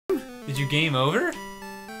Did you game over?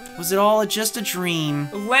 Was it all just a dream?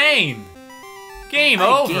 Lame. Game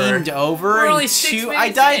over. Gamed over. We're only in 6 two. minutes I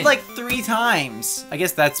died in. like 3 times. I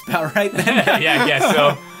guess that's about right then. Yeah, I guess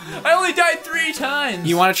so. I only died 3 times.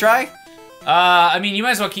 You want to try? I mean, you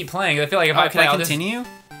might as well keep playing. I feel like if I play, can I I'll just... continue?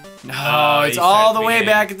 No, Oh, it's you all said the way beginning.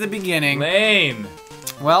 back at the beginning. Lame.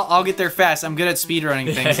 Well, I'll get there fast. I'm good at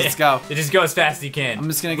speedrunning things. Let's go. Just go as fast as you can. I'm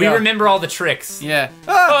just gonna We go. remember all the tricks. Yeah.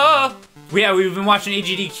 Ah! Oh! Yeah, we've been watching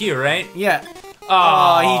AGDQ, right? Yeah.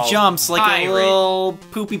 Oh, he jumps like pirate. a little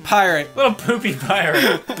poopy pirate. Little poopy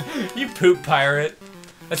pirate. You poop pirate.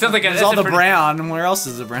 That sounds like There's all the brown. Where else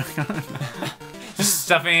is the brown? Just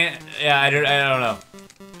stuffing it. Yeah, I don't know.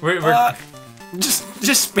 We're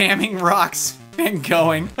just spamming rocks and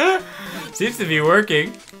going. seems to be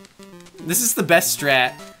working. This is the best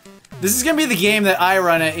strat. This is gonna be the game that I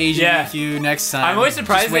run at AGDQ next time. I'm always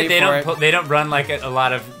surprised Just that wait for it. they don't run like a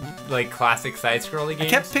lot of like classic side-scrolling games.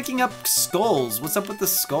 I kept picking up skulls. What's up with the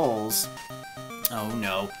skulls? Oh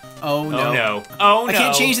no. Oh no. Oh no. Oh no. I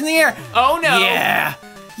can't change in the air. Oh no. Yeah.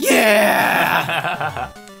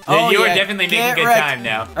 Yeah. You are definitely making good time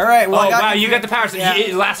now. All right. Well, wow, you got the power. So Yeah.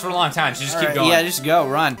 it lasts for a long time. So just All keep right, going. Yeah, just go.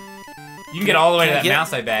 Run. You can get all the way to Can I that get-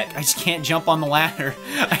 mouse, I bet. I just can't jump on the ladder.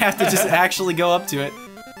 I have to just actually go up to it.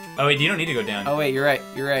 Oh wait, you don't need to go down. Oh wait, you're right.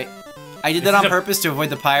 You're right. I did This that on is a- purpose to avoid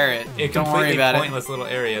the pirate. A Don't worry completely about it. pointless little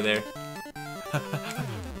area there.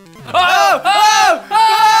 Oh! Oh!